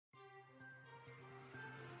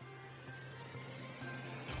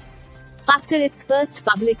After its first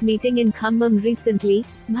public meeting in Khambam recently,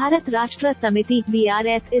 Maharashtra Samiti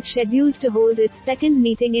 (BRS) is scheduled to hold its second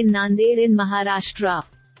meeting in Nanded in Maharashtra.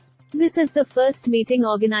 This is the first meeting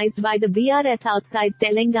organized by the BRS outside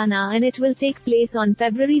Telangana and it will take place on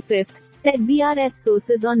February 5, said BRS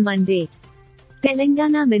sources on Monday.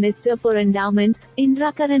 Telangana Minister for Endowments,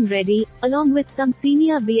 Veera Reddy, along with some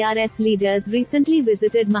senior BRS leaders recently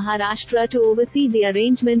visited Maharashtra to oversee the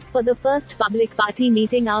arrangements for the first public party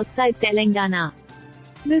meeting outside Telangana.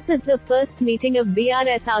 This is the first meeting of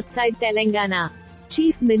BRS outside Telangana.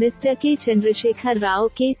 Chief Minister K. Chandrasekhar Rao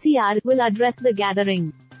 (KCR) will address the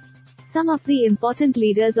gathering. Some of the important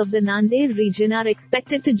leaders of the Nanded region are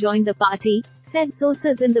expected to join the party, said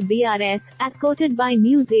sources in the BRS, as quoted by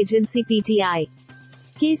news agency PTI.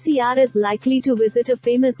 KCR is likely to visit a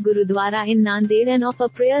famous Gurudwara in Nanded and offer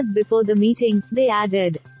prayers before the meeting, they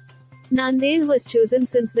added. Nanded was chosen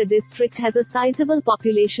since the district has a sizable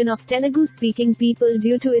population of Telugu-speaking people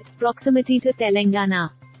due to its proximity to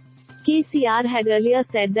Telangana. KCR had earlier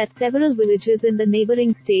said that several villages in the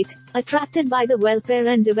neighboring state, attracted by the welfare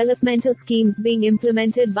and developmental schemes being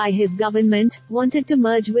implemented by his government, wanted to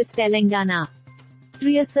merge with Telangana.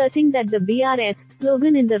 Reasserting that the BRS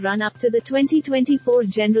slogan in the run-up to the 2024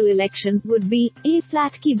 general elections would be, "A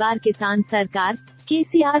flat ki bar Kisan Sarkar,"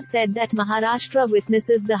 KCR said that Maharashtra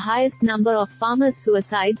witnesses the highest number of farmers'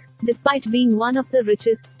 suicides, despite being one of the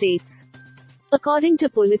richest states. According to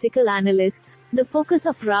political analysts, the focus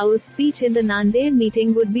of Rao's speech in the Nanded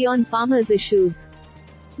meeting would be on farmers' issues.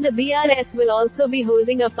 The BRS will also be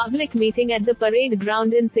holding a public meeting at the parade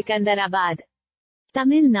ground in Secunderabad.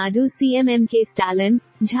 Tamil Nadu CM M.K. Stalin,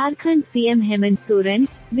 Jharkhand CM Hemant Soren,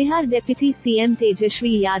 Bihar Deputy CM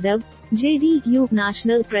Tejashwi Yadav, JDU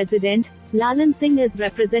National President, Lalan Singh as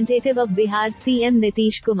representative of Bihar CM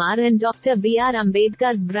Nitish Kumar and Dr. B.R.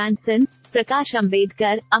 Ambedkar's grandson, Prakash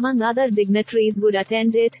Ambedkar, among other dignitaries would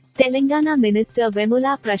attend it, Telangana Minister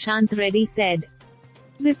Vemula Prashant Reddy said.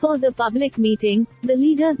 Before the public meeting, the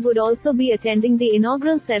leaders would also be attending the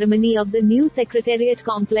inaugural ceremony of the new Secretariat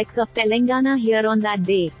complex of Telangana here on that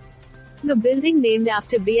day. The building named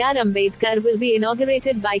after B.R. Ambedkar will be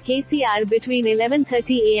inaugurated by KCR between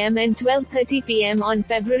 11:30 am and 12:30 pm on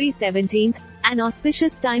February 17, an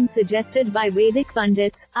auspicious time suggested by Vedic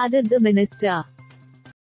pundits, added the minister.